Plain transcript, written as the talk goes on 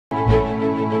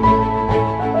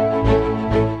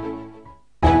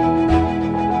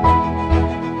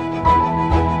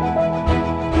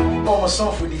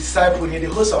Disciple, the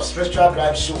host of Spiritual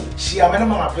Drive Show. She am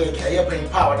Mama Peg, a bring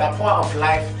power, the power of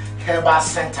life, Herbal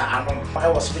Center, and I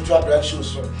was Spiritual Drive Show.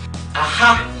 So,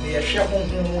 aha, near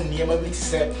Shefun, near my wit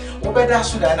said, Obeda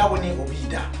Sudana winning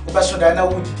Obida, Oba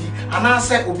Sudana Woody, and I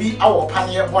said, Obi, our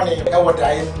pioneer, one our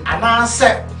dying, and I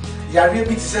said,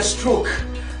 Yaribit is stroke,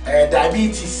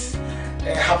 diabetes,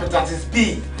 hepatitis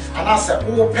B. And I said,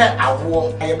 oh, pet, I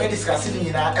will. I be discussing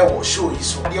in our show.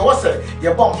 So, there was a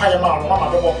your bomb pie amount,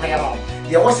 Mamma, the bomb pie amount.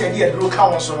 There was a dear draw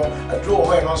council, a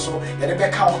draw and also, and the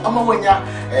back count, Amawanya,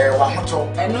 Wahato,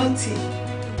 and Nunti.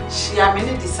 She are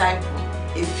many disciples.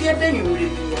 If you're then you will be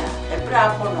a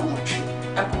brave one on a tree,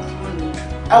 a good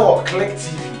our Click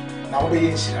TV. Now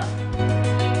we in Shira.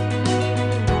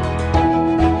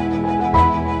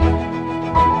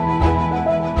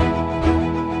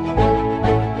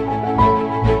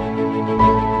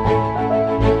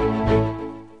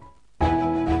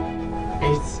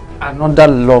 Another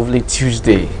lovely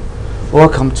Tuesday.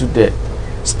 Welcome to the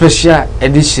special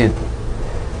edition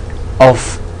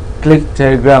of Click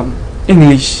Telegram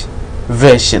English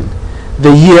version.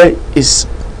 The year is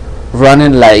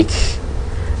running like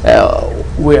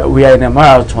we are in a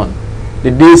marathon.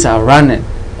 The days are running.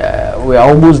 We are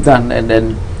almost done, and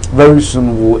then very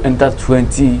soon we'll enter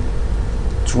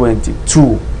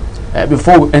 2022.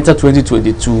 Before we enter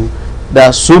 2022, there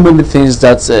are so many things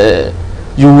that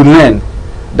you will learn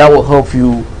that will help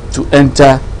you to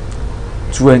enter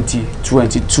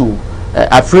 2022.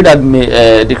 I pray that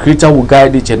the Creator will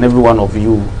guide each and every one of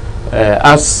you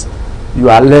as you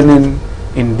are learning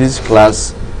in this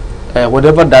class.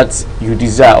 Whatever that you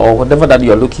desire or whatever that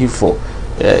you are looking for,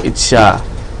 it shall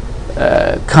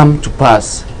come to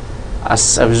pass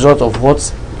as a result of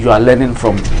what you are learning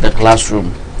from the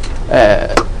classroom.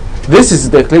 This is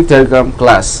the Click Telegram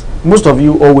class. Most of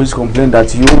you always complain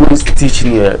that you always teach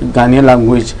in Ghanaian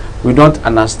language. We don't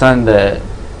understand the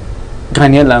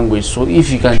Ghanaian language. So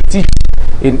if you can teach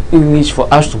in English for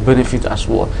us to benefit as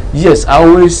well. Yes, I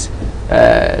always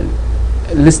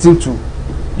listen to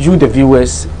you, the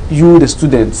viewers, you, the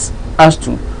students, as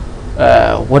to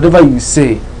whatever you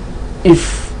say.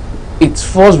 If it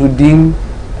falls within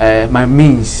my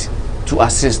means to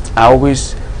assist, I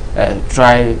always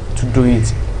try to do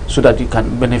it so that you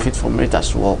can benefit from it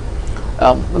as well.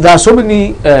 There are so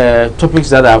many topics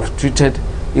that I've treated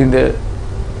in the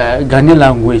Ghanaian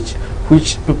language,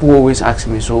 which people always ask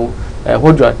me. So,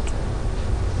 what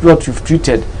you've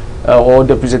treated or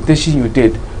the presentation you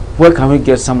did, where can we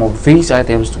get some of these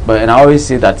items to buy? And I always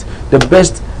say that the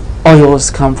best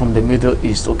oils come from the Middle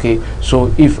East. Okay,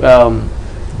 so if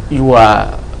you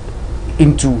are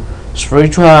into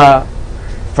spiritual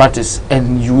practice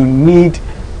and you need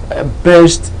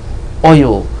best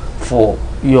oil for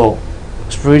your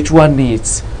spiritual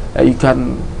needs, you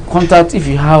can contact, if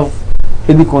you have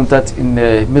any contact in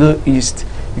the Middle East,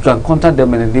 you can contact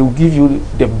them and they will give you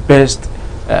the best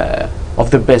of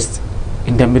the best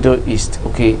in the Middle East.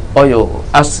 Okay, oil,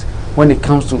 as when it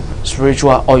comes to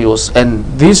spiritual oils, and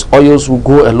these oils will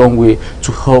go a long way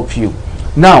to help you.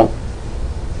 Now,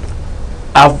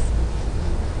 I've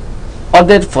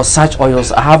ordered for such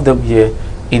oils. I have them here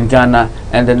in Ghana,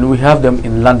 and then we have them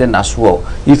in London as well.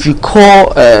 If you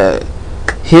call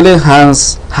Healing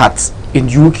Hands Heart in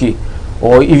UK,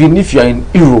 or even if you are in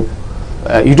Europe,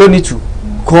 you don't need to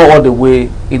call all the way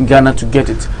in Ghana to get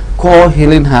it. Call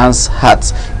Healing Hands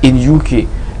Heart in UK.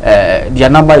 Their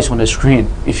number is on the screen.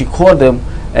 If you call them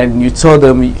and you tell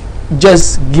them,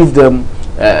 just give them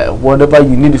whatever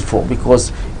you need it for,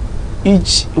 because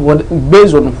based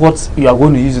on what you are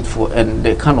going to use it for and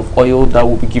the kind of oil that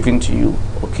will be given to you.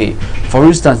 Okay, for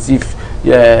instance, if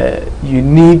you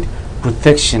need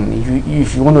protection,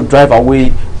 if you want to drive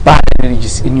away bad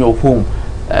energies in your home,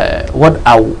 what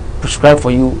I will prescribe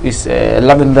for you is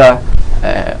lavender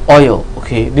oil.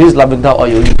 Okay, this lavender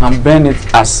oil, you can burn it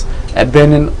as a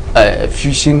burning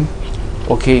fusion.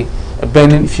 Okay, a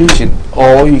burning fusion,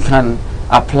 or you can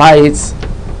apply it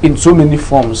in so many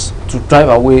forms to drive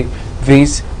away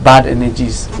these bad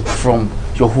energies from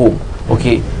your home.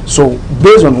 Okay, so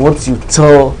based on what you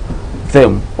tell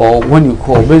them, or when you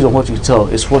call, based on what you tell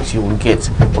is what you will get.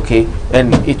 Okay,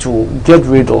 and it will get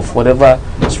rid of whatever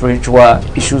spiritual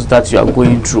issues that you are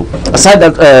going through. Aside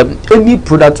that, any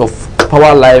product of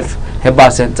Power Life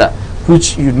Herbal Center,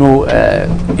 which you know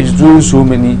is doing so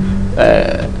many,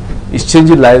 is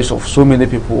changing lives of so many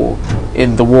people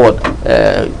in the world.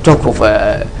 Talk of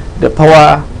the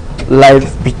Power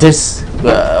Life Bitters,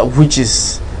 which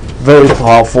is very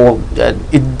powerful.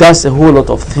 It does a whole lot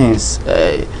of things.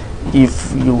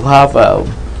 If you have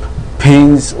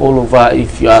pains all over,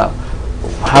 if you are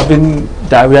having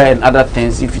diarrhea and other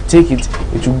things, if you take it,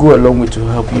 it will go a long way to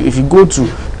help you. If you go to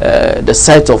the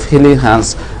site of Healing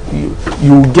Hands,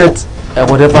 you get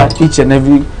whatever each and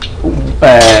every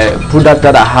product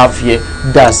that I have here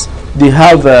does. They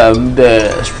have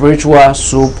the spiritual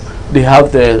soap, they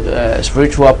have the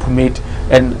spiritual pomade,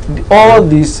 and all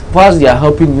these, whilst they are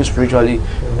helping you spiritually,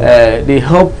 they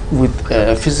help with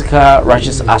physical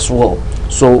rashes as well.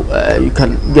 So you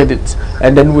can get it.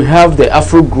 And then we have the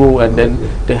Afro Grow, and then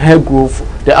the hair growth.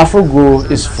 The Afro Grow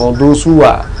is for those who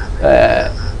are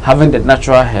having the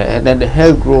natural hair, and then the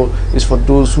hair grow is for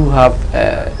those who have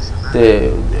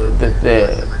the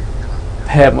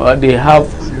hair. They have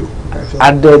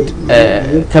added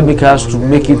chemicals to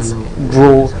make it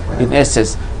grow in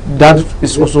excess. That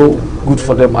is also good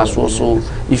for them as well. So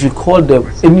if you call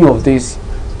them any of these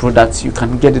products, you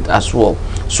can get it as well.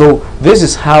 So this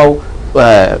is how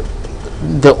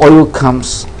the oil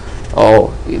comes,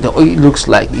 or the oil looks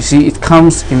like. You see, it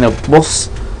comes in a box.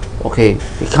 Okay,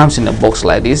 it comes in a box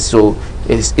like this. So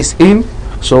it's in.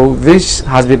 So this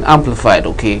has been amplified.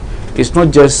 Okay, it's not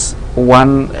just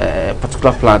one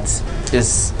particular plant.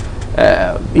 It's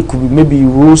it could be maybe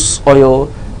rose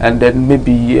oil, and then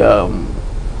maybe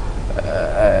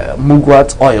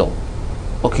mugwort oil,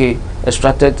 okay,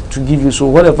 extracted to give you. So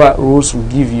whatever rose will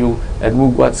give you and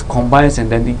mugwort combines, and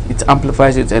then it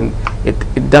amplifies it, and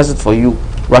it does it for you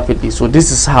rapidly. So this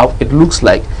is how it looks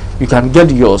like. You can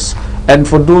get yours. And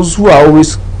for those who are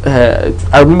always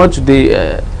I remember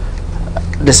today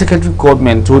the secretary called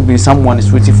me and told me someone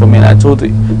is waiting for me, and I told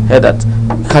her that,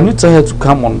 can you tell her to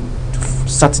come on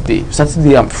Saturday?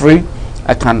 I'm free,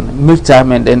 I can make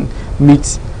time and then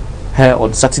meet her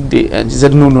on Saturday. And she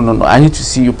said, no, I need to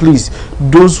see you, please.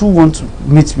 Those who want to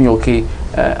meet me, okay,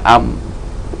 I'm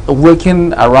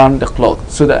working around the clock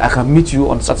so that I can meet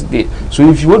you on Saturday. So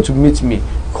if you want to meet me,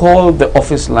 call the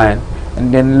office line,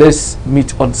 and then let's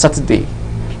meet on Saturday.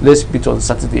 Based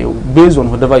on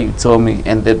whatever you tell me,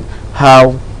 and then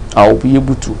how I'll be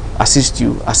able to assist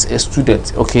you as a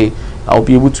student. Okay, I'll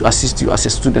be able to assist you as a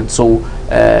student. So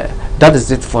that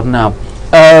is it for now.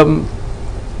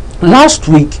 Last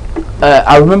week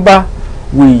I remember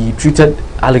we treated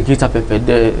alligator pepper,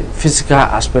 the physical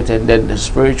aspect and then the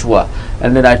spiritual.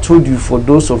 And then I told you, for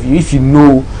those of you, if you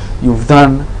know you've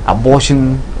done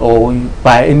abortion, or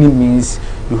by any means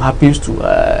you happens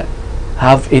to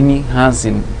have any hands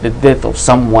in the death of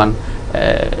someone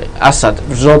as a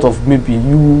result of maybe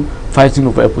you fighting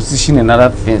over a position and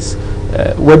other things,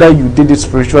 whether you did it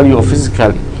spiritually or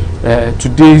physically,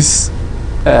 today's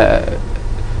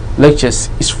lectures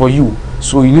is for you.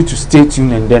 So you need to stay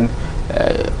tuned and then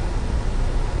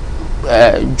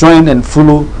join and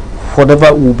follow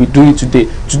whatever we'll be doing today.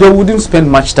 Today we didn't spend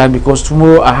much time because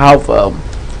tomorrow I have a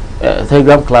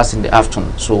Telegram class in the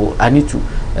afternoon, so I need to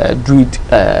do it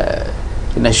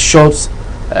in a short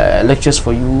lectures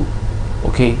for you,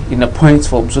 okay, in a point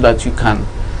form, so that you can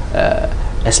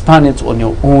expand it on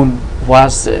your own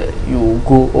whilst you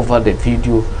go over the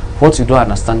video. What you don't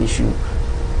understand, if you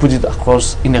put it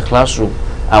across in a classroom,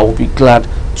 I will be glad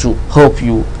to help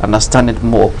you understand it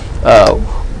more.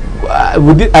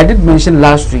 I did mention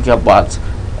last week about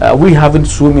we having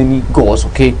so many goals,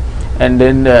 okay, and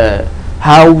then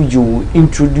how you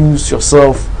introduce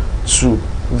yourself to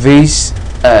this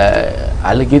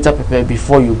alligator pepper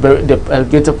before you bury the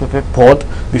alligator pepper pot,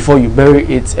 before you bury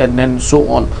it, and then so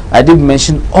on. I did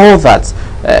mention all that,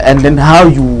 and then how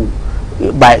you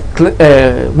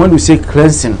when we say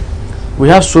cleansing, we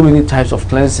have so many types of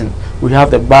cleansing. We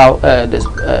have the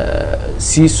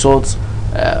sea salt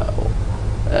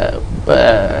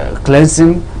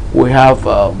cleansing, we have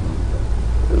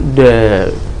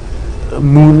the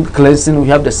moon cleansing, we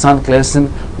have the sun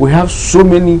cleansing. We have so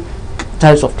many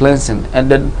types of cleansing, and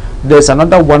then there's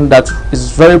another one that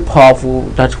is very powerful,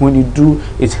 that when you do,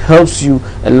 it helps you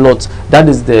a lot. That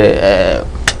is the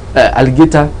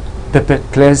alligator pepper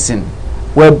cleansing,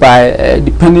 whereby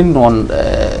depending on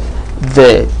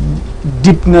the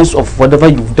deepness of whatever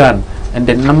you've done and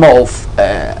the number of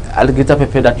alligator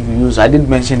pepper that you use. I did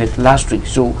mention it last week,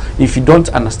 so if you don't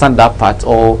understand that part,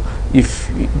 or if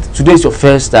today is your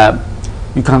first time,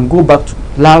 you can go back to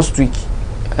last week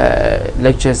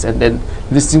lectures and then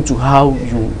listen to how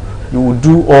you will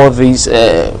do all these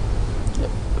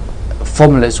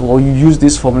formulas, or you use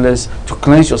these formulas to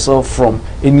cleanse yourself from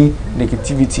any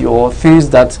negativity or things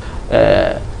that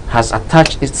has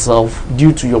attached itself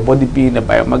due to your body being a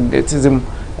biomagnetism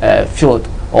field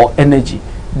or energy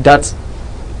that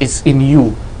is in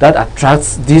you that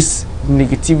attracts this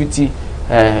negativity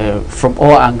from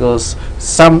all angles.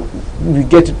 Some we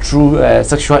get it through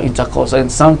sexual intercourse,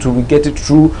 and some too we get it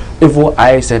through evil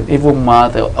eyes and evil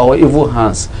mouth or evil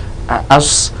hands.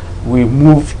 As we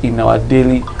move in our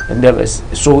daily endeavors.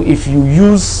 So if you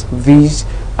use these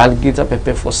alligator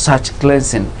pepper for such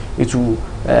cleansing, it will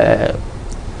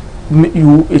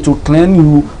it will cleanse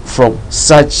you from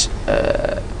such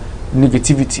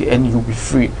negativity, and you'll be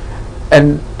free.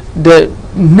 And the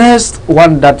next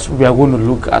one that we are going to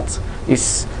look at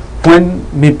is when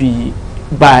maybe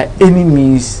by any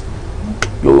means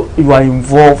you are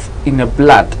involved in a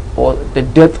blood or the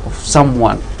death of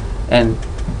someone. And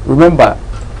remember,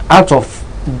 out of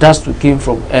dust we came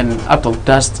from, and out of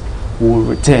dust we will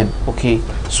return. Okay,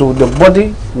 so the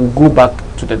body will go back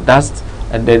to the dust,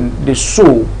 and then the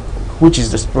soul, which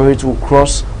is the spirit, will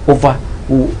cross over,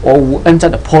 will enter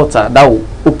the portal that will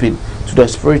open to the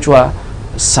spiritual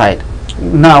side.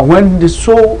 Now when the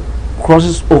soul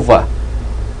crosses over,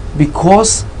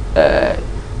 because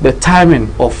the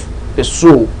timing of the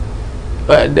soul,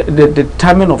 the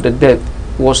timing of the death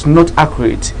was not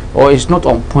accurate, or is not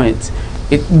on point,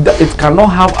 it cannot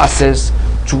have access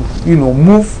to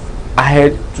move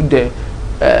ahead to the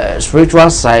spiritual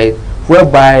side,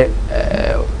 whereby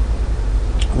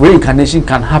reincarnation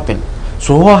can happen.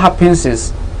 So what happens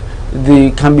is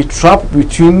they can be trapped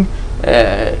between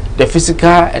the physical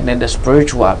and then the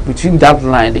spiritual. Between that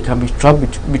line, they can be trapped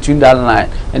between that line,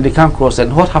 and they can't cross.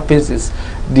 And what happens is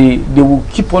they will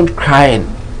keep on crying.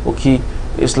 Okay,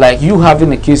 it's like you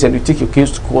having a case and you take your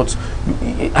case to court.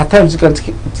 At times, you can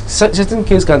certain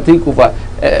case can take over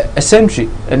a century,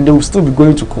 and they will still be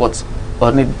going to court. Or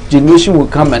a generation will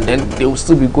come, and then they will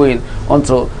still be going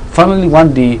until finally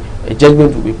one day a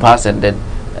judgment will be passed, and then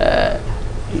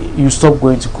you stop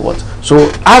going to court.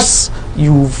 So as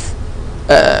you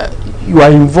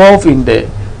are involved in the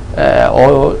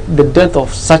or the death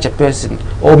of such a person,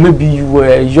 or maybe you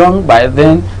were young by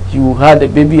then, you had a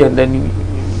baby, and then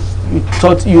you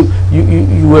thought you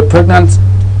were pregnant,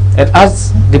 and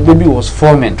as the baby was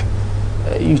forming,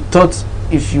 you thought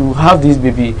if you have this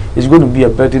baby, it's going to be a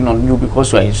burden on you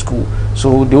because you are in school.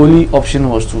 So the only option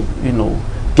was to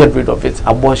get rid of it,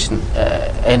 abortion,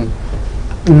 and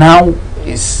now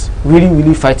it's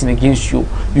really fighting against you.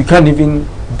 You can't even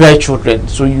bear children,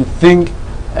 so you think,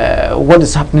 what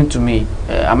is happening to me?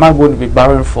 Am I going to be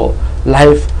barren for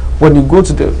life? When you go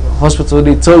to the hospital,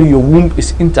 they tell you your womb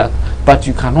is intact, but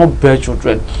you cannot bear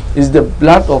children. It's the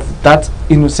blood of that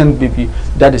innocent baby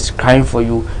that is crying for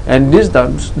you, and this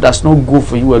does not go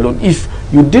for you alone. If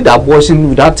you did abortion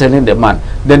without telling the man,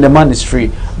 then the man is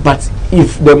free. But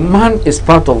if the man is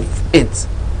part of it,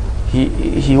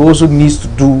 he also needs to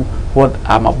do what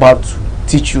I'm about to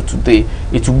teach you today.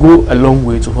 It will go a long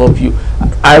way to help you.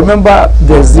 I remember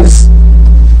there's this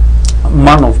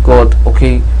man of God,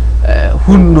 okay,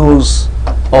 who knows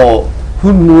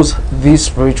these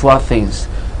spiritual things.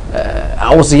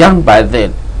 I was young by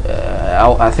then.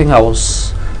 I think I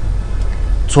was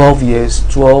 13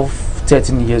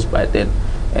 years by then,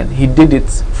 and he did it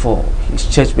for his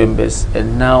church members.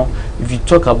 And now if you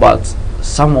talk about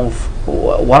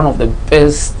one of the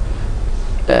best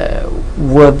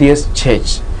worthiest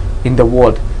church in the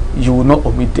world, you will not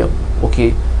omit them.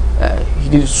 Okay, he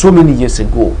did it so many years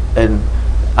ago, and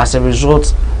as a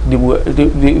result,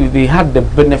 they had the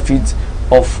benefit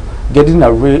of getting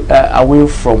away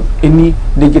from any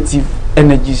negative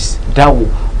energies that will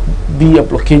be a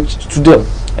blockage to them,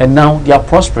 and now they are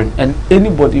prospering, and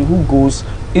anybody who goes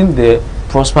in there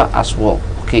prosper as well.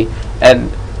 Okay,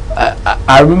 and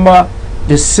I remember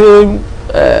the same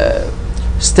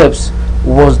steps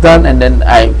was done, and then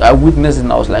I witnessed,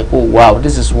 and I was like, oh wow,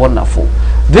 this is wonderful.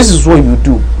 This is what you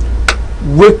do.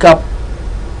 Wake up,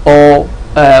 or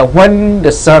when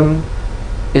the sun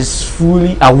is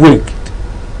fully awaked,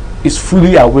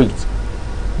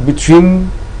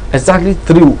 between exactly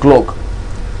 3 o'clock,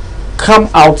 come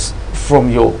out from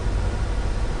your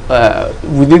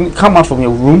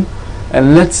room,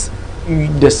 and let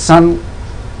the sun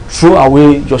throw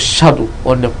away your shadow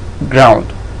on the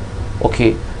ground.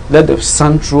 Okay, let the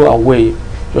sun throw away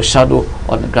your shadow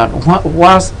on the ground.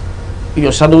 Whilst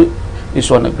your shadow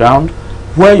is on the ground,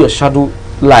 where your shadow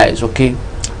lies, okay,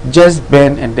 just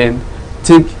bend and then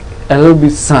take a little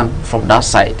bit sun from that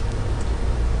side.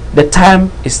 The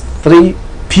time is 3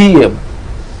 p.m.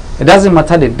 It doesn't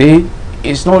matter the day.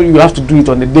 It's not you have to do it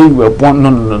on the day you were born.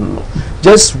 No.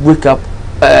 Just wake up,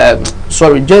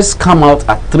 just come out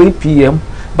at 3 p.m.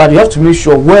 But you have to make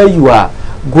sure where you are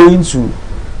going to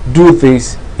do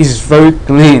this is very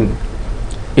clean.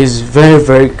 It's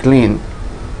very clean.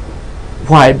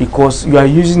 Why? Because you are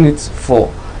using it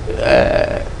for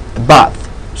bath,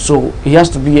 so it has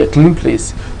to be a clean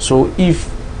place. So if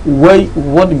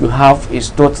what you have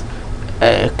is not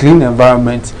a clean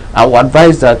environment, I would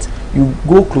advise that you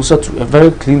go closer to a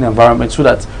very clean environment, so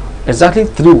that exactly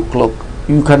 3 o'clock,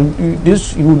 you can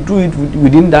you do it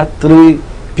within that 3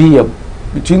 p.m.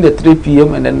 between the 3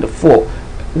 p.m. and then the 4.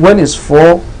 When it's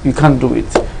 4, you can't do it.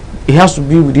 It has to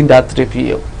be within that 3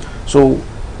 p.m. So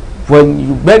when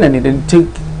you burn and then take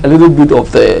a little bit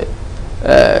of the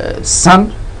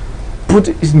sun, put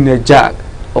it in a jug.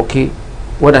 Okay,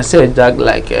 when I say a jug,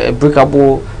 like a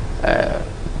breakable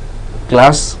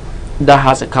glass that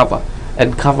has a cover,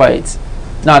 and cover it.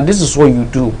 Now this is what you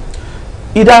do.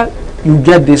 Either you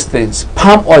get these things,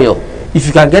 palm oil. If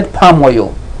you can get palm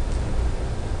oil,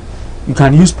 you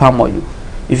can use palm oil.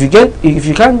 If you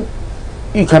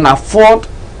can afford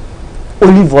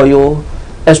olive oil,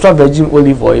 extra virgin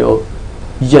olive oil,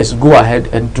 yes, go ahead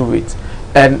and do it.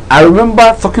 And I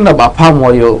remember talking about palm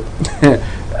oil.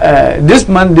 This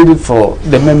man did it for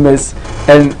the members,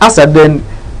 and as a then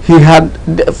he had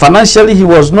financially, he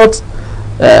was not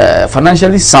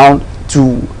financially sound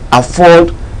to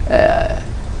afford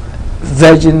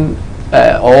virgin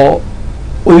or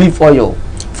olive oil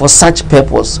for such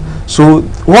purpose. So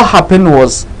what happened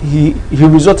was he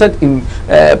resulted in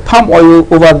palm oil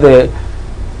over there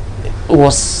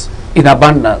was in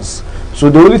abundance. So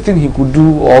the only thing he could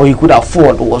do, or he could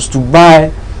afford, was to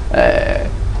buy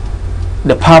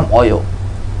the palm oil.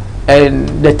 And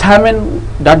the timing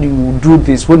that you do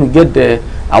this, when you get there,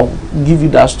 I'll give you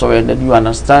that story, and then you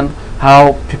understand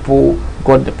how people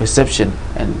got the perception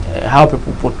and how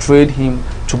people portrayed him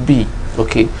to be.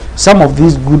 Okay, some of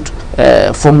these good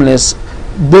formulas,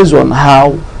 based on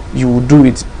how you do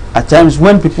it, at times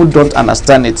when people don't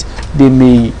understand it, they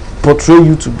may portray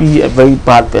you to be a very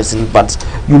bad person, but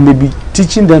you may be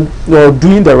teaching them or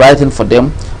doing the right thing for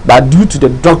them, but due to the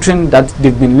doctrine that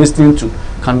they've been listening to,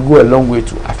 can go a long way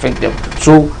to affect them.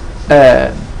 So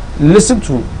listen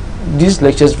to these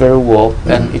lectures very well,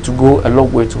 and it will go a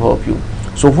long way to help you.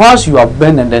 So whilst you are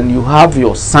burning, and then you have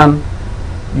your sun,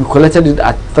 you collected it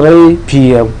at 3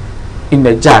 p.m. in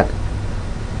the jug,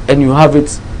 and you have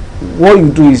it. What you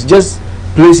do is just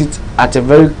place it at a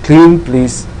very clean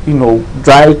place,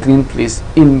 dry, clean place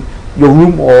in your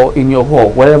room or in your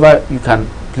hall, wherever you can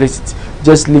place it.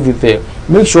 Just leave it there.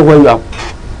 Make sure where you are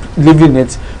leaving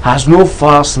it has no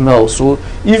foul smell. So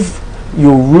if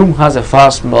your room has a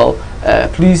foul smell,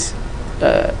 please,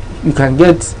 you can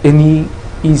get any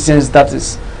incense that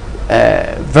is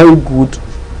very good,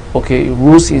 okay,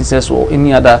 rose incense or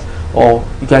any other, or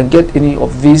you can get any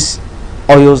of these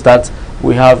oils that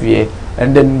we have here,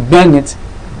 and then burn it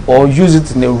or use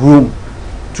it in a room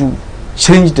to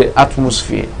change the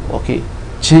atmosphere. Okay,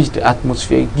 change the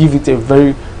atmosphere, give it a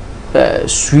very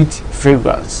sweet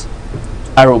fragrance,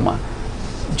 aroma.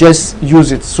 Just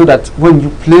use it so that when you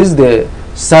place the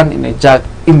sun in a jug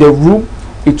in the room,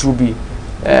 it will be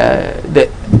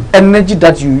the energy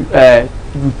that you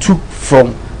took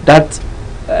from that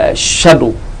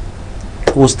shadow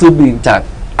will still be intact.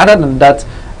 Other than that,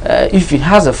 if it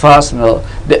has a foul smell,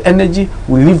 the energy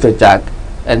will leave the jug,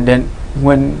 and then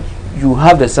when you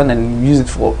have the sun and you use it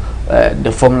for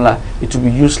the formula, it will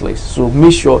be useless. So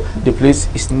make sure the place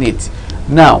is neat.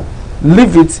 Now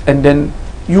leave it, and then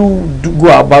you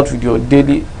go about with your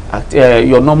daily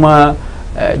your normal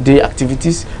day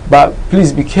activities. But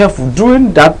please be careful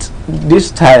during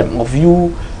this time of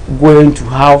you going to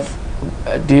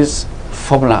have this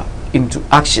formula into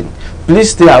action.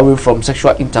 Please stay away from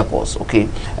sexual intercourse, okay?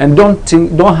 And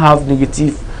don't have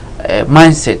negative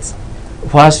mindsets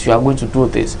whilst you are going to do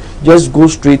this. Just go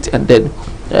straight, and then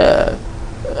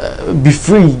be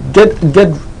free.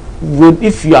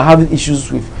 If you are having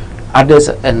issues with others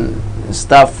and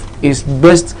stuff, it's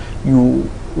best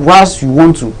whilst you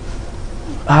want to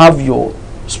have your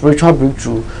spiritual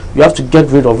breakthrough, you have to get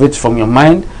rid of it from your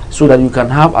mind, so that you can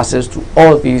have access to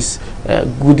all these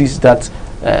goodies that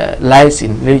lies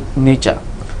in nature.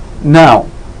 Now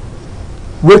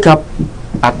wake up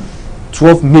at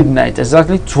 12 midnight,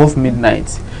 exactly 12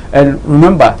 midnight, and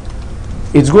remember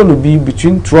it's going to be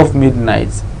between 12 midnight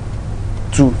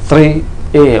to 3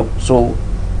 a.m. so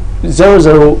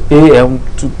 00 a.m.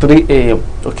 to 3 a.m.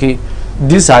 okay,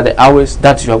 these are the hours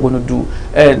that you are going to do.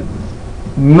 And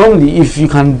normally, if you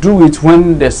can do it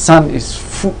when the sun is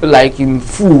full, like in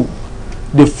full,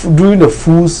 during the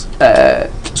full's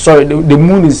the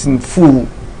moon is in full,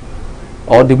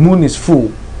 or the moon is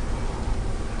full,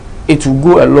 it will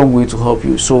go a long way to help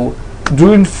you. So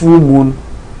during full moon,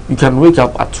 you can wake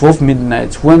up at 12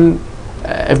 midnight when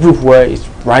everywhere is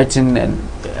brightened, and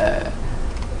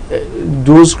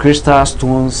those crystal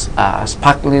stones are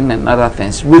sparkling and other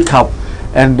things. Wake up,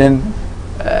 and then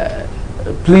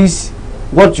please,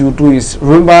 what you do is,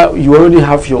 remember you already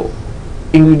have your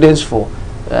ingredients for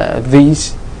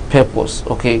this purpose,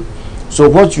 okay? So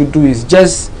what you do is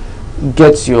just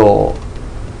get your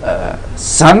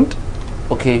sand,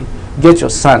 okay, get your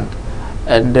sand,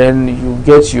 and then you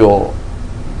get your,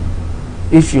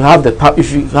 if you have the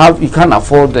you can't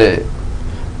afford the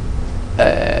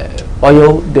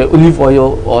oil, the olive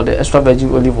oil or the extra virgin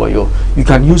olive oil, you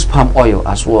can use palm oil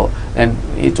as well, and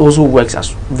it also works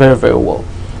as very, very well.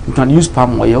 You can use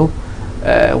palm oil.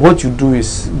 What you do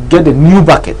is get a new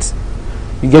bucket.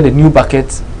 You get a new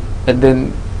bucket, and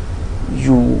then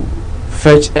you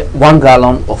fetch 1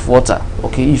 gallon of water.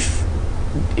 Okay, if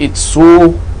it's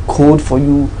so cold for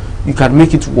you, you can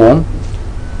make it warm,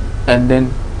 and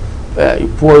then you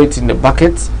pour it in the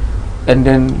bucket, and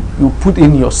then you put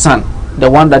in your sand, the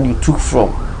one that you took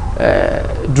from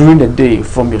during the day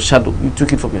from your shadow. You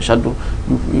took it from your shadow.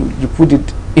 You put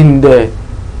it in the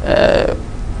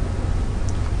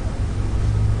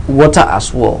water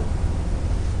as well.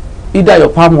 Either your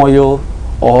palm oil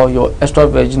or your extra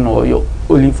virgin or your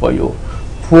olive oil.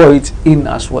 Pour it in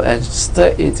as well and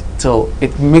stir it till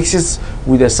it mixes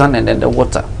with the sand and then the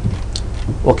water.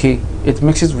 Okay, it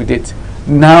mixes with it.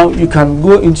 Now you can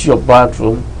go into your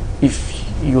bathroom. If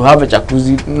you have a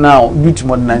jacuzzi, now due to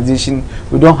modernization,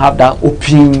 we don't have that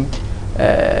open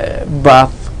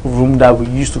bathroom that we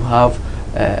used to have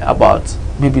about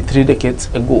maybe 3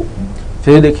 decades ago.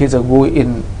 3 decades ago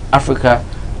in Africa,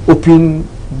 open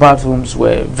bathrooms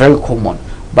were very common,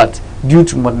 but due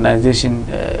to modernization,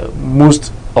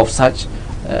 most of such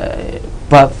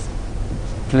bath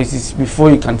places, before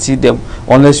you can see them,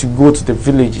 unless you go to the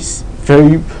villages,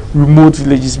 very remote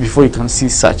villages, before you can see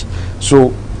such.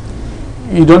 So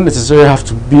you don't necessarily have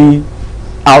to be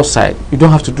outside. You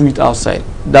don't have to do it outside.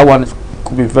 That one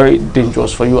could be very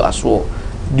dangerous for you as well,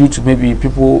 due to maybe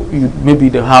people, maybe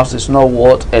the house is not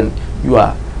walled and you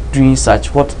are doing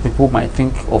such, what people might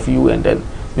think of you, and then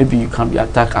maybe you can be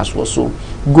attacked as well. So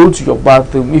go to your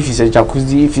bathroom. If it's a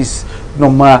jacuzzi, if it's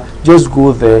normal, just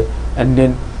go there and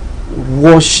then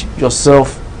wash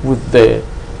yourself with the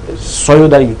soil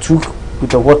that you took,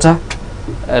 with the water,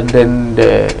 and then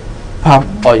the palm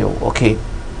oil, okay,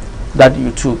 that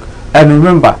you took. And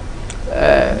remember,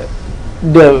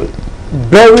 the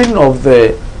burying of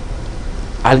the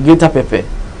alligator pepper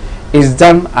is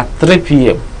done at 3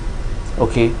 p.m.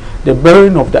 okay, the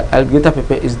burying of the alligator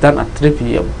pepper is done at 3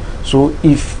 p.m. So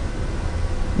if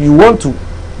you want to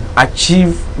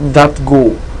achieve that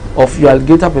goal of your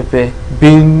alligator pepper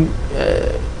being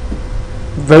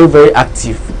very, very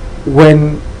active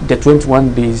when the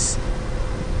 21 days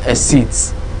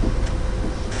exceeds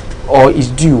or is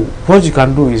due, what you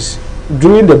can do is,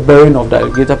 during the burying of the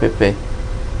alligator pepper,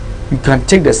 you can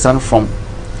take the sand from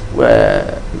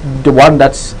the one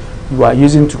that you are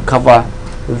using to cover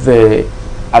the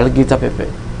alligator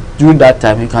pepper. During that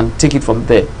time, you can take it from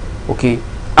there, okay.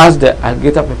 As the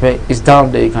alligator pepper is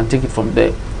down there, you can take it from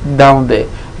there down there.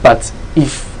 But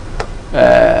if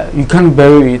you can't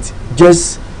bury it,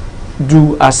 just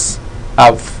do as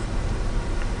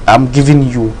I'm giving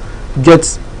you.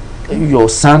 Get your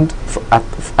sand at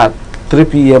 3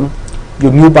 p.m,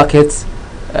 your new bucket,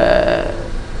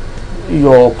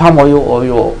 your palm oil or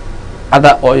your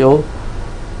other oil,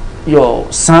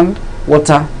 your sand,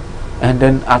 water, and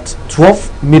then at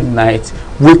 12 midnight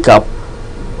wake up.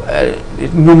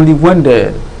 Normally when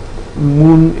the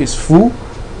moon is full,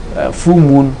 full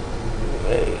moon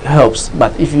helps,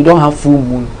 but if you don't have full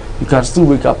moon, you can still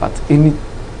wake up at any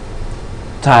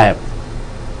time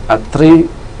at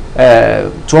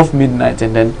 12 midnight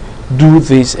and then do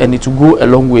this, and it will go a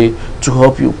long way to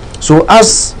help you. So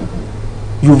as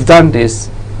you've done this,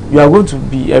 you are going to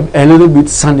be a little bit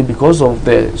sandy because of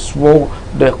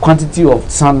the quantity of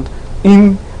sand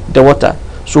in the water.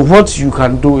 So what you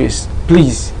can do is,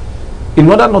 please, in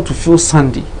order not to feel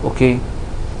sandy, okay,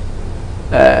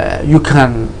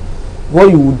 what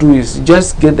you will do is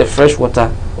just get the fresh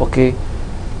water, okay,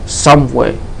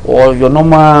 somewhere, or your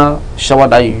normal shower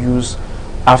that you use.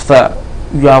 After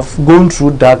you have gone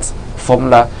through that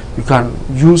formula, you can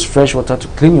use fresh water to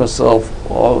clean yourself,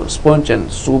 or sponge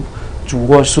and soap to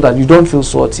wash, so that you don't feel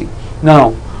salty.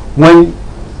 Now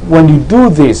when you do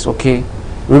this, okay,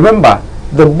 remember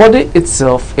the body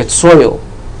itself, it's soil,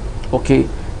 okay.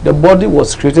 The body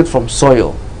was created from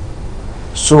soil.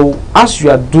 So as you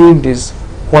are doing this,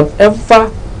 whatever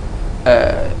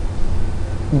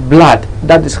blood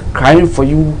that is crying for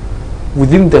you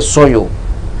within the soil,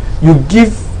 you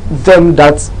give them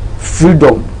that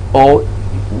freedom, or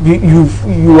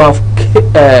you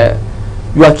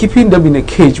are keeping them in a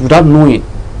cage without knowing.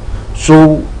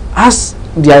 So as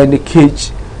they are in a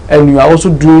cage, and you are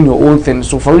also doing your own thing.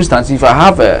 So for instance, if I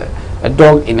have a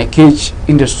dog in a cage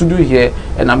in the studio here,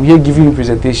 and I'm here giving you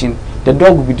presentation, the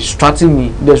dog will be distracting me.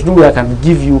 There's no way I can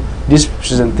give you this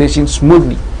presentation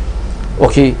smoothly.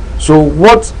 Okay, so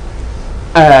what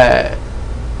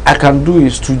I can do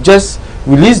is to just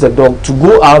release the dog to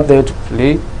go out there to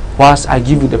play whilst I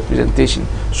give you the presentation.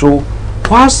 So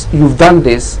whilst you've done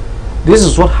this, this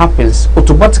is what happens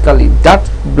automatically. That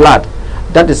blood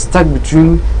that is stuck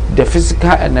between the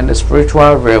physical and then the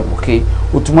spiritual realm, okay,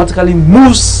 automatically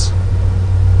moves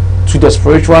to the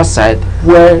spiritual side,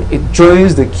 where it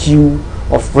joins the queue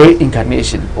of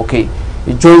reincarnation. Okay,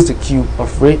 it joins the queue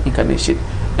of reincarnation.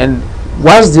 And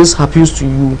once this happens to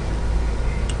you,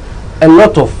 a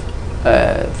lot of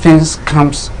things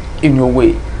comes in your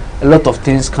way. A lot of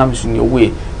things comes in your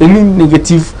way. Any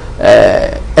negative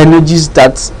energies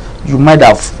that you might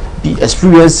have been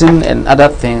experiencing and other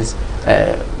things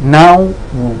now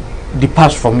will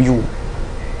depart from you.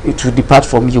 It will depart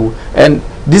from you, and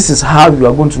this is how you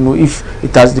are going to know if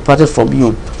it has departed from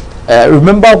you.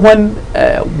 Remember when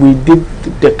we did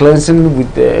the cleansing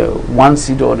with the 1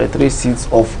 seed or the 3 seeds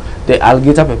of the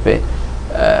alligator pepper?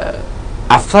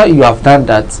 After you have done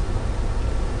that,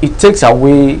 it takes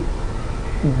away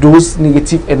those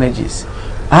negative energies.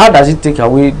 How does it take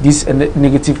away these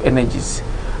negative energies?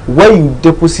 When you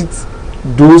deposit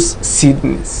those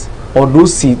seedlings or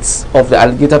those seeds of the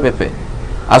alligator pepper,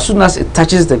 as soon as it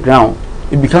touches the ground,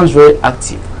 it becomes very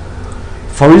active.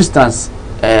 For instance,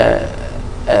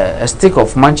 a stick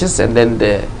of matches, and then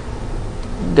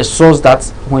the source that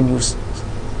when you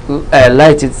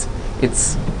light it, it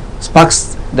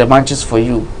sparks the matches for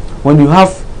you. When you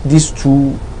have these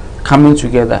two coming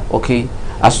together, okay,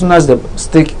 as soon as the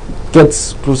stick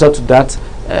gets closer to that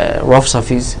rough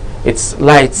surface, it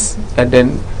lights, and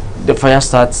then the fire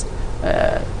starts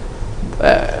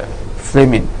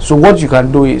flaming. So what you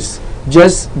can do is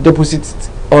just deposit it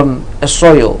on a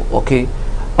soil, okay,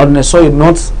 on a soil,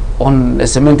 not on a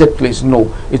cemented place.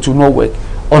 No, it will not work.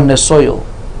 On the soil,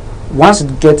 once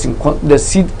it gets in the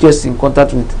seed gets in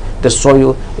contact with the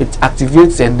soil, it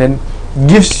activates and then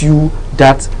gives you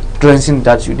that cleansing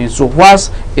that you need. So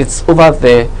once it's over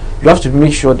there, you have to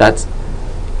make sure that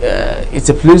it's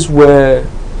a place where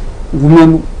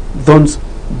women don't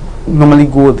normally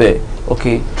go there.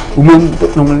 Okay, women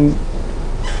don't normally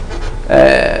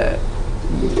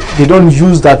they don't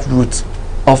use that route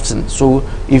often. So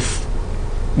if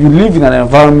you live in an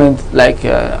environment like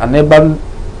an urban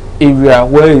area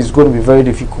where it's going to be very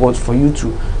difficult for you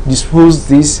to dispose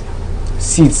these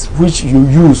seeds which you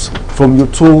use from your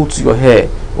toe to your hair,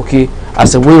 okay,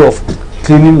 as a way of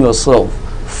cleaning yourself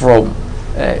from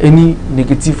any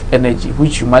negative energy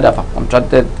which you might have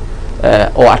contracted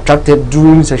or attracted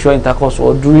during sexual intercourse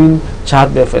or during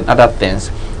childbirth and other things,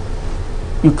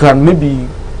 you can maybe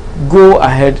go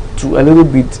ahead to a little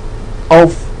bit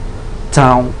off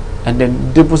town and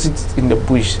then deposit it in the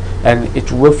bush, and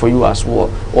it will work for you as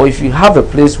well. Or if you have a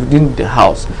place within the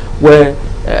house where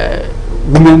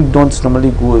women don't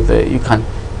normally go there, you can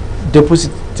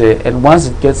deposit it there, and once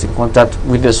it gets in contact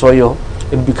with the soil,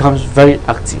 it becomes very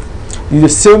active. The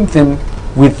same thing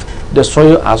with the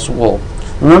soil as well.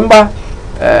 Remember,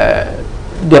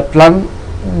 the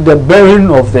burying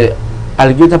of the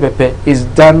alligator pepper is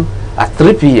done at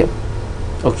 3 p.m.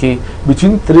 okay,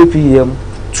 between 3 p.m.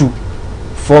 to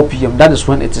 4 p.m. that is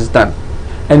when it is done,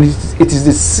 and it is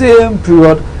the same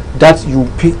period that you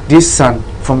pick this sun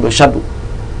from your shadow.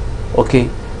 Okay,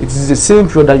 it is the same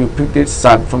period that you pick this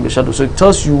sun from the shadow. So it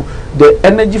tells you the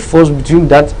energy force between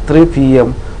that 3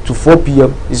 p.m. to 4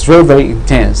 p.m. is very, very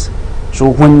intense. So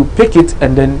when you pick it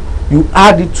and then you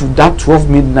add it to that 12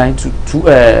 midnight to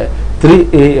 3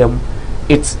 a.m.,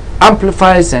 it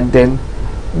amplifies, and then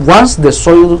once the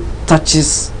soil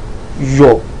touches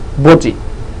your body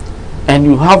and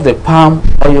you have the palm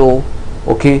oil,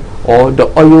 okay, or the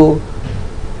oil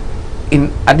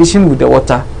in addition with the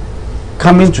water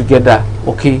coming together,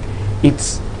 okay,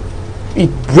 it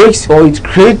breaks or it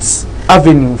creates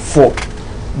avenue for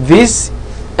this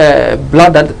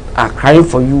blood that are crying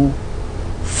for you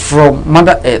from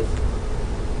Mother Earth.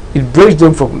 It breaks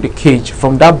them from the cage,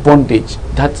 from that bondage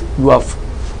that you have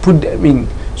put them in,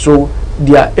 so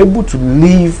they are able to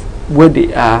live where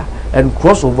they are and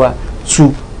cross over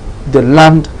to the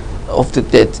land of the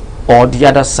dead or the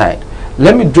other side.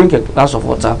 Let me drink a glass of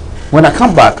water. When I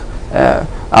come back,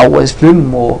 I will explain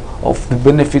more of the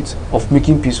benefits of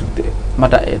making peace with the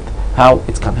Mother Earth, how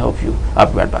it can help you. I'll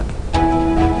be right back.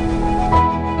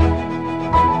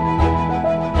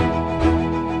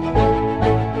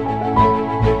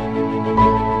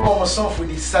 For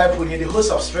the disciple, the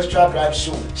host of Spiritual Drive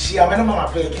Show. She amena mama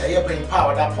peke, I bring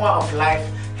power, the power of life.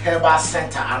 Herbal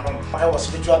Center, I was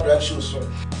Spiritual Drive Show. So,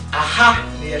 aha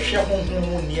na yɛhwɛ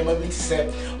honhom nneɛma bi te sɛ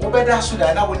wobɛda so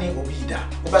da na wo ne obi da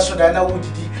wobɛso da na wo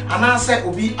didi anaasɛ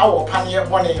obi awɔ paneɛ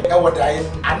bɔne ɛwɔ daeɛ mu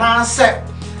anaasɛ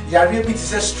yare bi te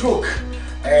sɛ stroke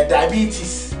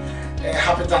diabetes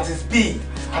hepatitis B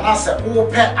anaasɛ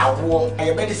wopɛ awoɔ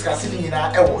yɛbɛ discuss ne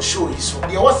nyinaa ɛwɔ show yi so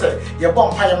deɛ wɔ sɛ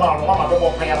yɛbɔ mpaeɛ ma no mama bɛbɔ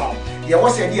mpaeɛ ma no deɛ wɔ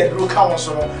sɛ yɛde aduro ka wo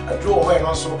so no aduro wɔ hɔ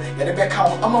no nso yɛde bɛka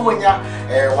wo ama woanya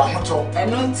wahotɔ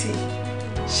ɛno nti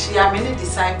hyia me ne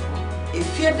disciple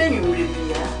efie da nwumre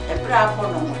bia ɛbrɛ akɔ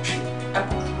no motwe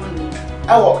akɔkuru no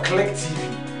ɛwɔ Click TV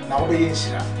na wobɛyɛ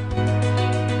nhyira.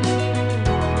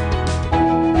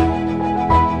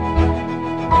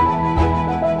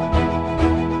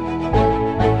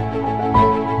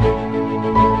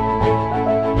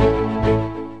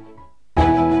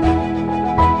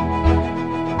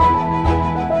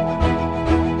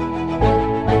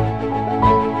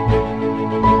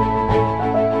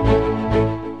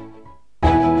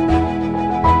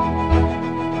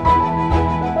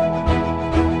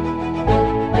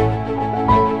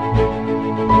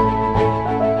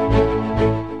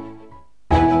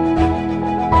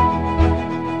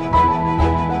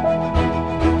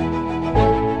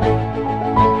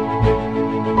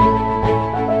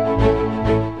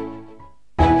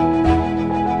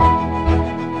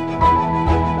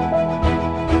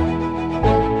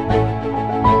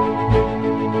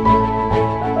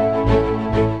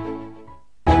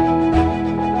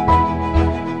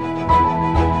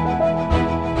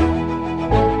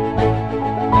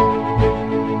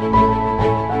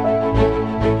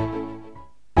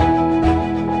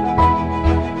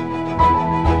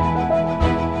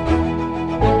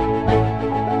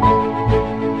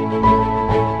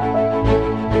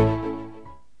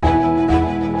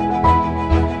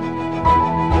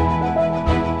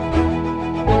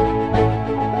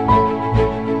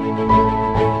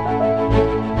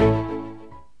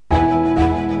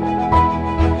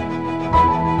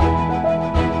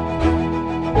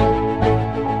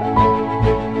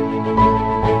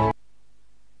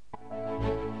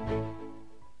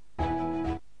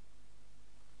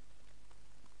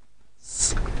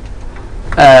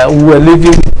 We were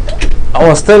living, I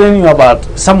was telling you about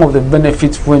some of the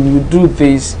benefits when you do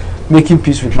this, making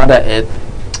peace with Mother Earth.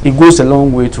 It goes a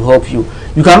long way to help you.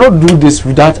 You cannot do this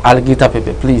without alligator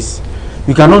pepper, please.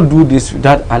 You cannot do this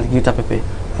without alligator pepper.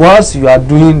 Whilst you are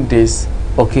doing this,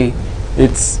 okay,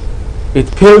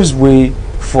 it paves way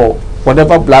for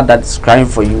whatever blood that is crying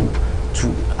for you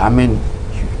to,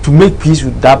 to make peace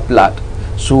with that blood.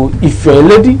 So if you're a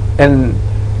lady and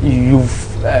you've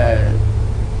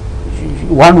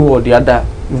one way or the other,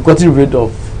 you've gotten rid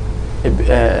of a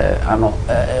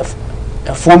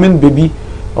forming baby,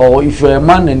 or if you're a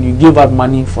man and you give out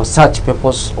money for such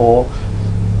purpose, or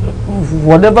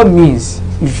whatever means,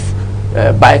 if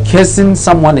by cursing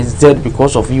someone is dead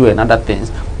because of you and other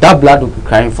things, that blood will be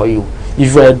crying for you.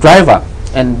 If you're a driver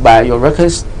and by your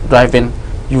reckless driving,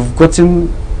 you've gotten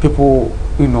people,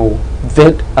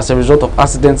 dead as a result of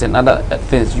accidents and other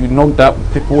things, you knock down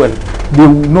people and they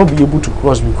will not be able to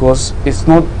cross because it's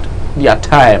not their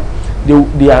time. They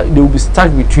will be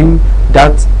stuck between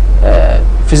that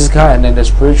physical and then the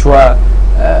spiritual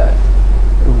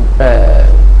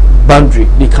boundary.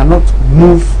 They cannot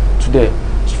move to the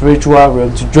spiritual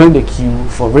realm to join the queue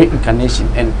for reincarnation,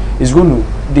 and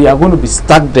they are going to be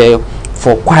stuck there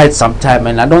for quite some time.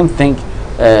 And I don't think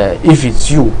if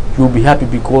it's you'll be happy,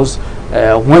 because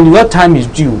when your time is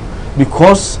due,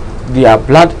 because their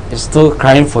blood is still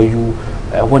crying for you,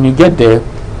 when you get there,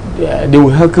 they will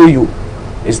heckle you.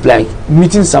 It's like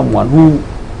meeting someone who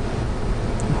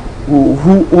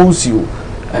owes you.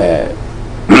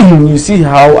 You see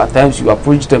how at times you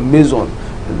approach them based on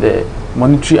the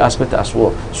monetary aspect as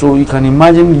well. So you can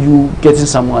imagine you getting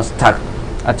someone stuck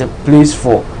at a place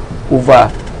for over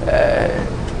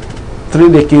 3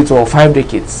 decades or 5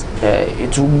 decades.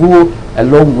 It will go a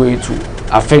long way to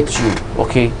affect you.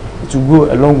 Okay, it will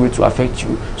go a long way to affect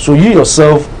you. So you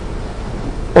yourself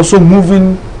also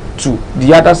moving to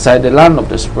the other side, the land of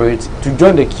the spirit, to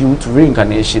join the queue to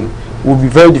reincarnation will be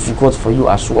very difficult for you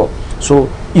as well. So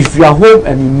if you are home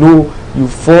and you know you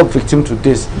fall victim to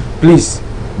this, please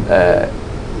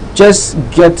just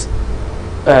get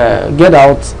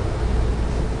out,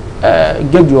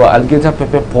 get your alligator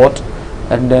pepper pot,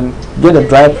 and then get a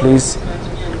dry place,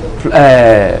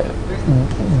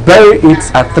 bury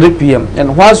it at 3 p.m.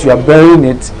 and whilst you are burying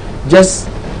it, just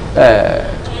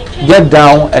get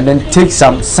down and then take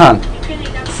some sand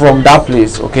from that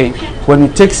place. Okay, when you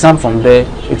take sand from there,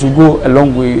 it will go a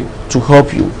long way to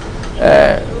help you.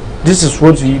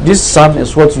 This sand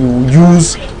is what you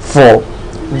use for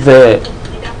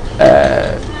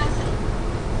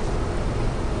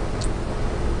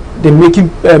the making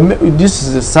this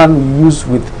is the sand we use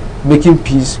with making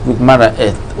peace with Mother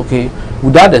Earth. Okay,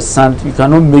 without the sand you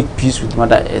cannot make peace with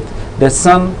Mother Earth. The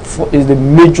sand is the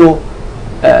major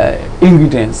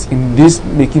ingredients in this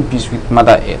making peace with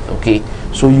Mother Earth. Okay,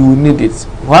 so you will need it.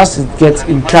 Once it gets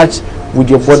in touch with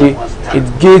your body,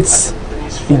 it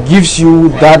gives you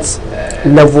that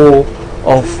level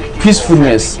of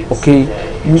peacefulness. Okay,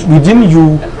 within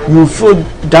you feel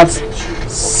that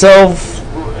self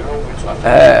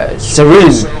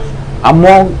serene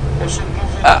among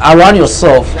around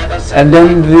yourself, and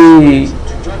then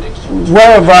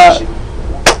wherever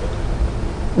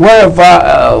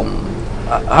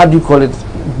how do you call it,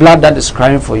 blood that is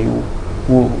crying for you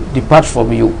will depart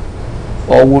from you,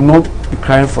 or will not be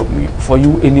crying for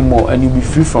you anymore, and you'll be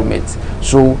free from it.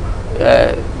 So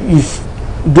if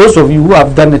those of you who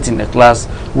have done it in the class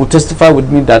will testify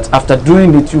with me that after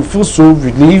doing it you feel so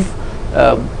relieved.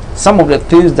 Some of the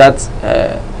things that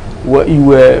you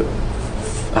were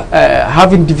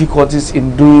having difficulties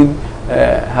in doing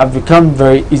have become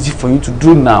very easy for you to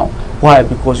do now. Why?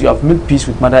 Because you have made peace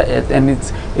with Mother Earth, and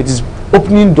it is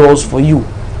opening doors for you.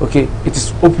 Okay, it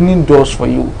is opening doors for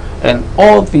you, and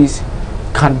all this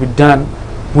can be done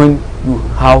when you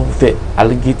have the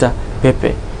alligator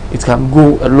pepper. It can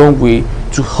go a long way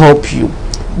to help you.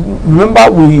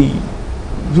 Remember,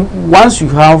 once you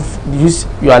have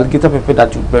your alligator pepper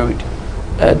that you buried,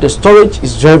 the storage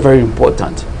is very, very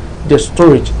important. The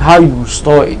storage, how you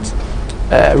store it.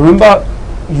 Remember,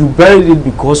 you buried it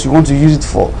because you want to use it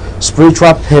for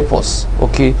spiritual purpose.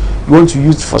 Okay, you want to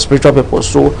use it for spiritual purpose.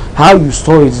 So how you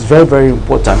store it is very, very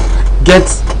important. Get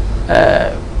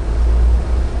a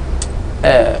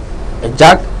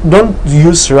jug. Don't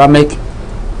use ceramic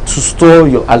to store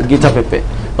your alligator pepper,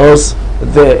 else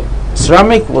the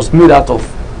ceramic was made out of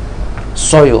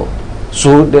soil,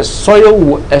 so the soil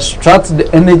will extract the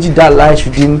energy that lies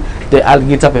within the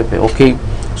alligator pepper. Okay,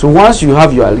 so once you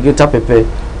have your alligator pepper,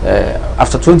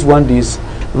 after 21 days,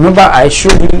 remember I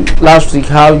showed you last week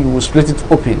how you will split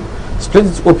it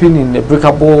open in a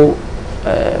breakable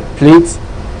plate,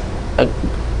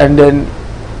 and then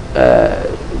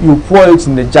you pour it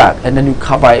in the jug, and then you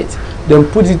cover it, then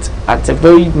put it at a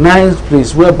very nice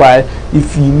place whereby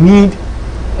if you need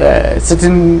a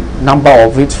certain number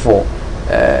of it for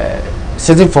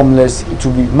certain formulas, it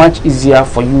will be much easier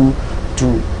for you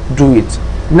to do it.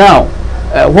 Now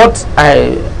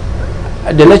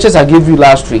the lectures I gave you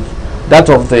last week, that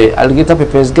of the alligator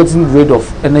pepper is getting rid of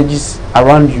energies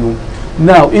around you.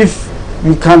 Now if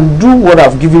you can do what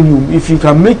I've given you, if you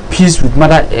can make peace with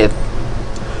Mother Earth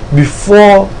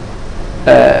before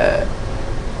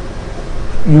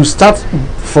you start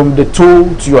from the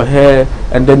toe to your hair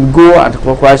and then go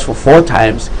anti-clockwise for 4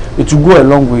 times, it will go a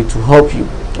long way to help you.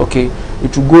 Okay,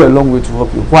 it will go a long way to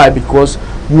help you. Why? Because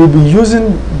you will be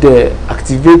using the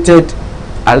activated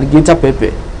alligator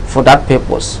pepper for that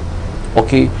purpose.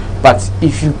 Okay, but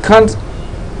if you can't,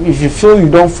 if you feel you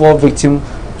don't fall victim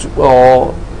to,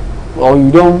 or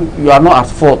you are not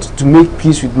at fault to make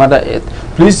peace with Mother Earth,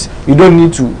 please, you don't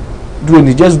need to do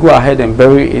anything. Just go ahead and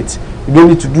bury it. You don't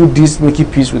need to do this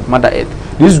making peace with Mother Earth.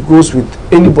 This goes with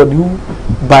anybody who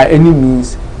by any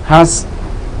means has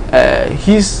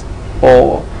his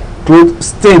or clothes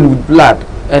stained with blood,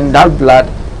 and that blood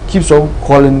keeps on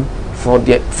calling for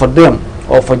them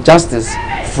or for justice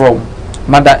from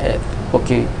Mother Earth.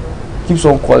 Okay, keeps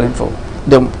on calling for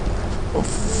them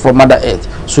from Mother Earth.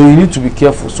 So you need to be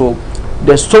careful. So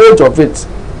the storage of it,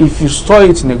 if you store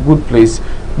it in a good place,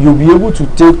 you'll be able to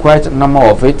take quite a number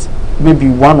of it, maybe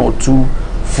 1 or 2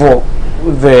 for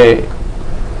the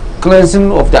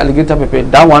cleansing of the alligator pepper.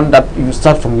 That one that you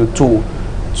start from your toe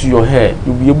to your hair,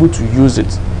 you'll be able to use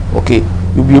it. Okay,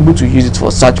 you'll be able to use it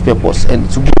for such purpose, and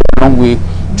to go a long way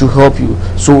to help you.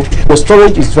 So the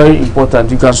storage is very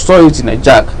important. You can store it in a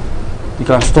jug. You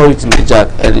can store it in a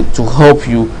jug, and it will help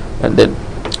you, and then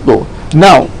go.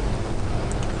 Now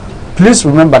please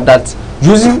remember that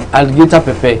using alligator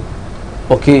pepper,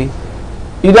 okay,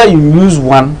 either you use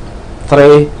 1,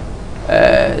 3,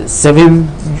 7,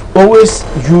 always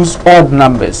use odd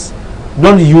numbers.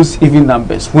 Don't use even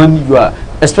numbers when you are,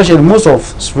 especially most of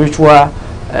spiritual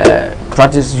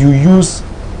practice, you use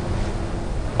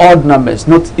odd numbers,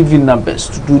 not even numbers,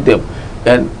 to do them,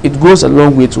 and it goes a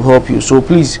long way to help you. So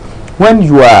please, when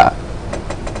you are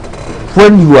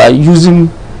using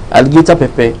alligator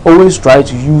pepper, always try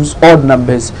to use odd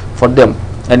numbers for them,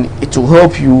 and it will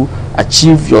help you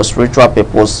achieve your spiritual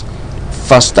purpose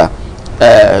faster.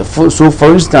 So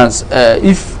for instance,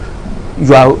 if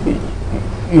you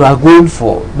are going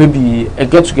for maybe a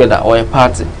get-together or a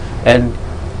party, and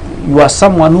you are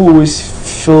someone who always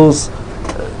feels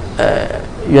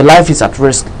your life is at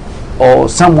risk or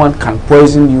someone can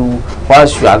poison you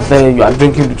whilst you are there, you are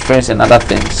drinking with friends and other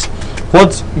things.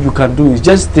 What you can do is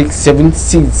just take 7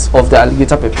 seeds of the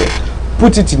alligator pepper,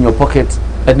 put it in your pocket,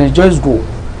 and then just go.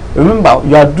 Remember,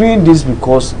 you are doing this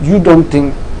because you don't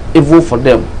think evil for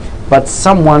them, but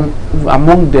someone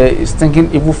among there is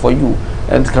thinking evil for you,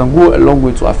 and can go a long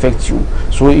way to affect you.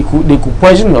 So they could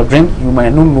poison your drink, you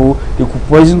might not know. They could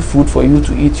poison food for you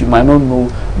to eat, you might not know.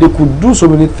 They could do so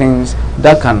many things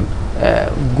that can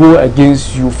go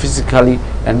against you physically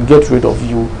and get rid of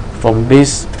you from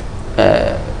this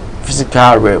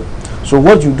physical realm. So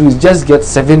what you do is just get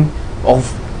 7 of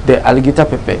the alligator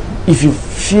pepper. If you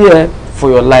fear for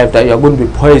your life that you are going to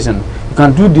be poisoned, you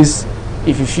can do this.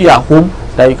 If you fear at home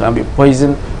that you can be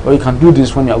poisoned, or you can do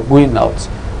this when you are going out,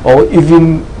 or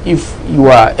even if you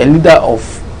are a leader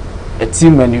of a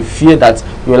team and you fear that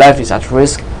your life is at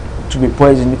risk to be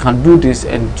poisoned, you can do this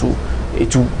and to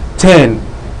turn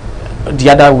the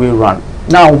other way around.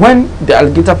 Now when the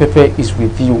alligator pepper is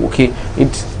with you, okay,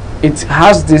 it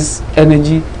has this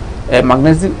energy,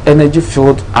 magnetic energy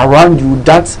field around you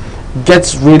that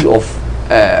gets rid of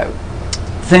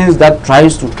things that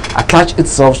tries to attach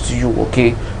itself to you,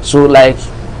 okay. So like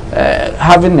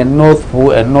having a north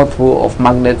pole of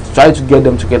magnets, try to get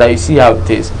them together. You see how it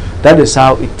is. That is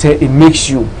how it makes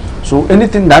you. So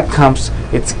anything that comes,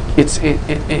 it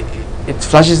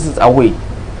flashes it away.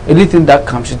 Anything that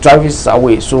comes, it drives it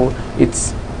away. So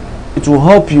it will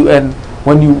help you. And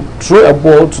when you throw a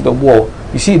ball to the wall,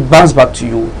 you see it bounce back to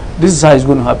you. This is how it's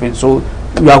going to happen. So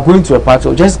you are going to a party,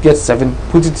 or just get 7,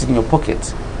 put it in your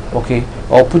pocket, okay,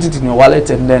 or put it in your wallet,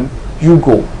 and then you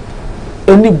go.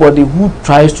 Anybody who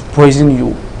tries to poison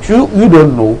you, you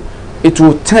don't know, it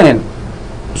will turn.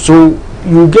 So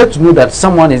you get to know that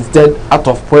someone is dead out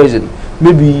of poison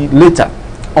maybe later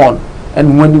on,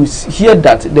 and when you hear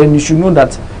that, then you should know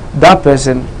that that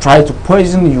person tried to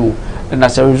poison you, and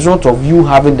as a result of you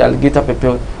having the alligator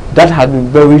pepper that had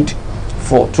been buried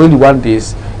for 21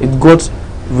 days, it got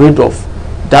rid of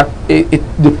that.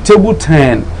 The table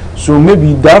turned. So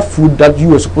maybe that food that you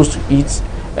were supposed to eat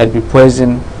and be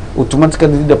poisoned,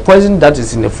 automatically the poison that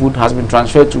is in the food has been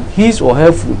transferred to his or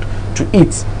her food to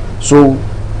eat. So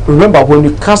remember, when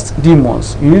you cast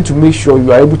demons, you need to make sure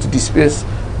you are able to disperse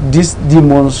these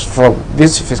demons from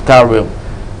this physical realm.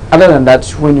 Other than that,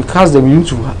 when you cast them, you need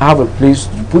to have a place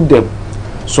to put them.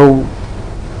 So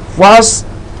whilst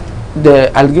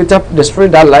the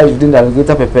spirit that lies within the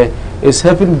alligator pepper is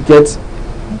helping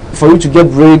for you to get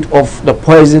rid of the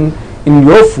poison in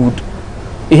your food,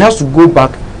 it has to go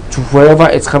back to wherever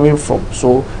it's coming from.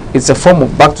 So it's a form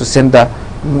of back to sender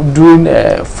doing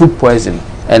food poison,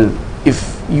 and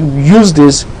if you use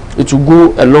this, it will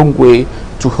go a long way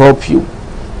to help you.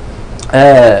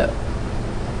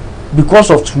 Because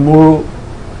of tomorrow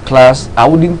class, I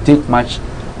wouldn't take much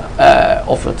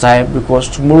of your time, because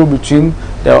tomorrow between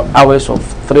the hours of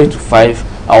 3 to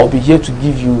 5 I will be here to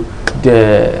give you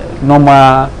the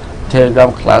normal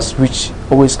Telegram class which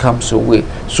always comes your way.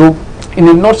 So in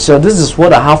a nutshell, this is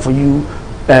what I have for you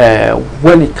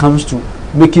when it comes to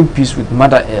making peace with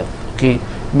Mother Earth, okay,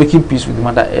 making peace with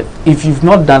Mother Earth. If you've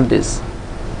not done this,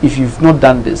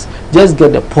 just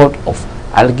get the pot of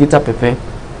alligator pepper,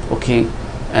 okay,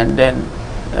 and then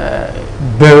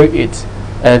bury it.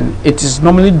 And it is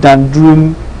normally done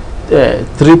during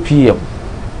 3 p.m.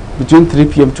 between 3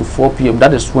 p.m. to 4 p.m.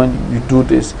 That is when you do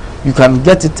this. You can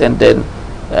get it and then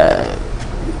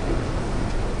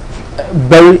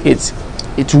bury it.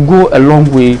 It will go a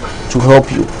long way to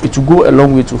help you. It will go a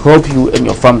long way to help you and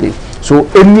your family. So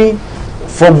any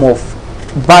form of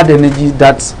bad energy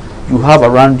that you have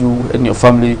around you and your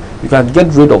family, you can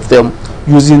get rid of them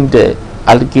using the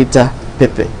alligator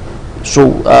pepper.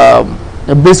 So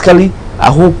basically, I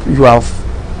hope you have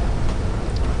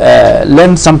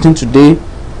learned something today,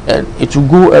 and it will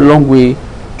go a long way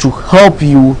to help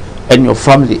you and your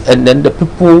family, and then the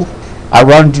people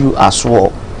around you as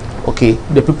well, okay,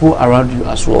 the people around you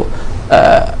as well.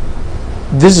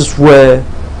 This is where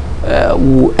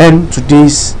we'll end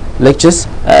today's lectures.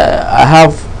 I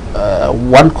have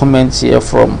one comment here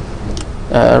from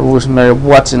Rosemary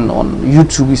Boatin on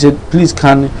YouTube. He said, please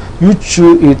can you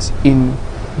chew it in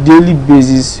daily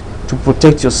basis to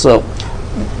protect yourself?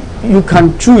 You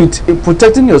can chew it,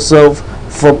 protecting yourself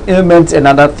from ailments and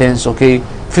other things, okay,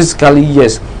 physically,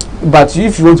 yes, but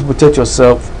if you want to protect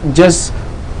yourself, just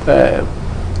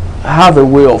have a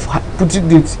way of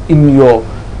putting it in your,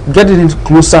 getting it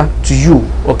closer to you,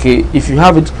 okay. If you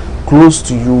have it close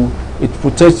to you, it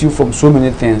protects you from so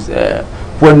many things.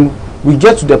 When we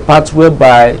get to the part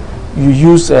whereby you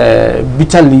use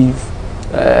bitter leaf,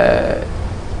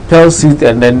 pearl seed,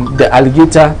 and then the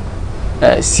alligator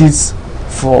seeds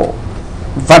for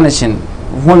vanishing.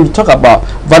 When we talk about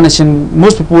vanishing,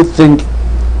 most people think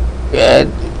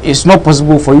it's not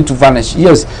possible for you to vanish.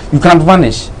 Yes, you can't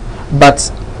vanish,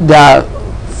 but there are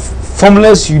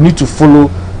formulas you need to follow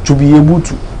to be able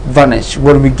to vanish.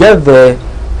 When we get there,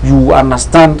 you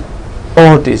understand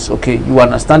all this. Okay, you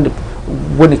understand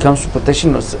when it comes to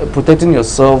protecting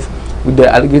yourself with the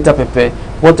alligator pepper,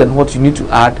 what you need to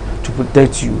add to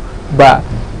protect you. But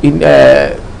in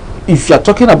if you are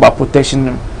talking about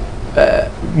protection,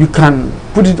 you can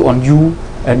put it on you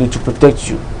and it will protect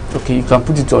you. Okay, you can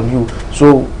put it on you.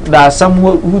 So there are some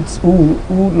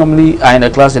who normally are in a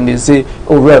class and they say,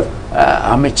 oh Rev,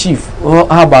 I'm a chief, oh,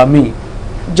 how about me?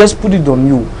 Just put it on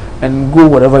you and go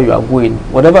wherever you are going.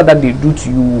 Whatever that they do to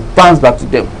you, bounce back to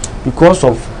them because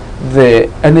of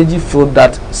the energy field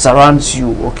that surrounds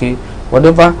you. Okay,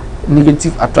 whatever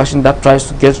negative attraction that tries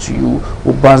to get to you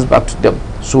will bounce back to them.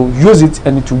 So use it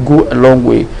and it will go a long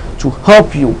way to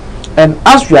help you. And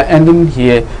as we are ending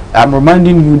here, I'm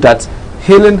reminding you that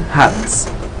Healing Hands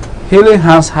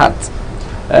Heart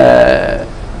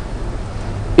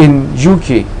in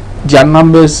UK, their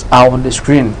numbers are on the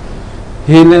screen.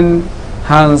 Healing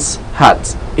Hands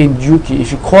Heart in UK,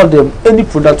 if you call them any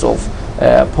product of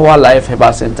Power Life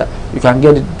Herbal Center, you can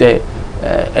get it there,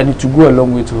 and it will go a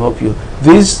long way to help you.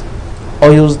 These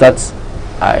oils that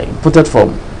I imported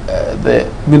from the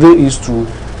Middle East too,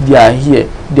 they are here.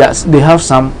 They have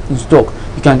some in stock.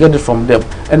 You can get it from them.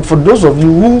 And for those of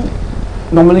you who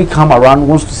normally come around,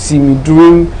 wants to see me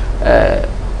during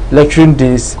lecturing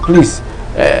days, please,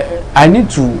 I need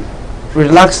to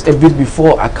relax a bit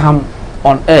before I come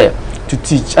on air to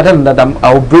teach. Other than that,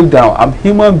 I'll break down. I'm a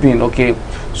human being, okay?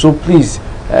 So please,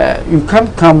 you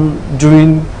can't come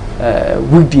during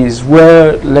weekdays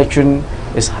where lecturing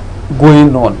is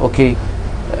going on, okay?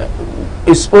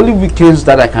 It's only weekends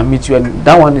that I can meet you, and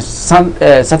that one is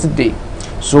Saturday.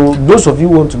 So those of you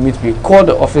who want to meet me, call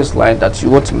the office line that you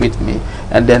want to meet me,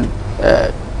 and then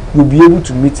you'll be able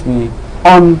to meet me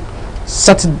on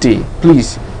Saturday,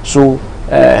 please. So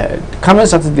coming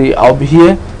Saturday, I'll be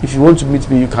here. If you want to meet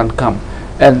me, you can come.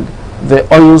 And the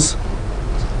oils,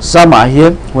 some are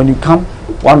here. When you come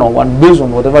one-on-one, based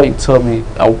on whatever you tell me,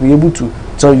 I'll be able to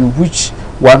tell you which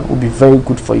one will be very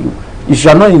good for you. If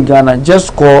you are not in Ghana,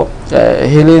 just call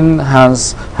Healing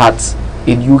Hands Heart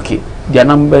in UK. Their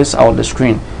numbers are on the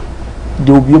screen.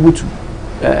 They will be able to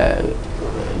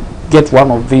get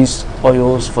one of these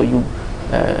oils for you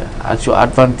at your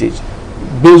advantage,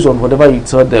 based on whatever you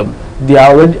tell them. They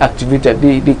are already activated.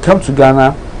 They come to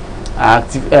Ghana, I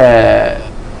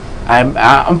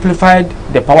amplified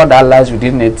the power that lies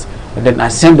within it, and then I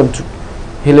send them to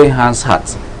Healing Hands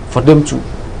Heart for them to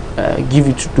give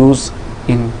it to those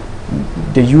in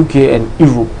the UK and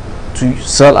Europe to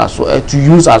sell as well, to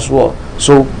use as well.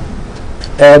 So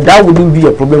that wouldn't be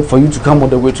a problem for you to come all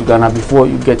the way to Ghana before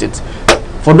you get it.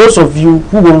 For those of you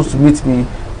who wants to meet me,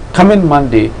 coming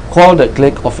Monday, call the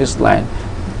clerk office line,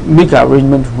 make an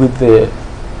arrangement with the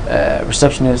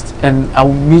receptionist, and I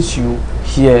will meet you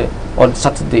here on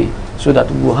Saturday so that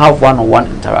we'll have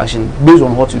one-on-one interaction based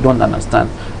on what you don't understand.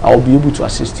 I will be able to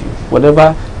assist you,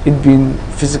 whatever it being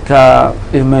physical,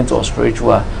 ailment, or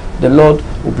spiritual. The Lord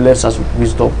will bless us with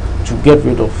wisdom to get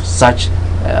rid of such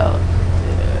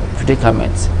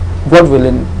predicaments. God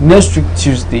willing, next week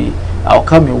Tuesday, I'll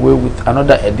come your way with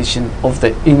another edition of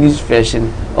the English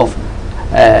version of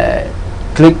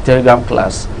Click Telegram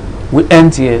class. We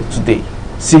end here today.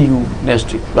 See you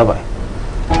next week. Bye bye.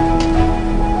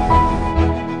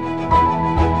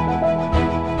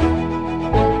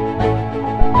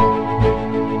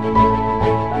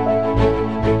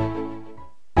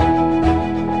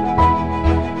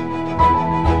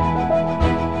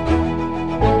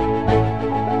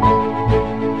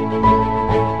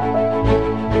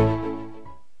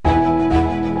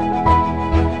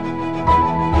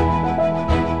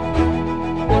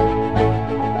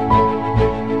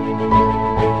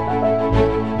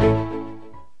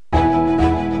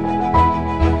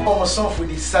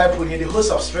 Disciple, the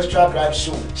host of Spiritual Drive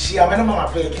Show. She am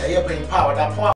Mama Peg, I bring power that power.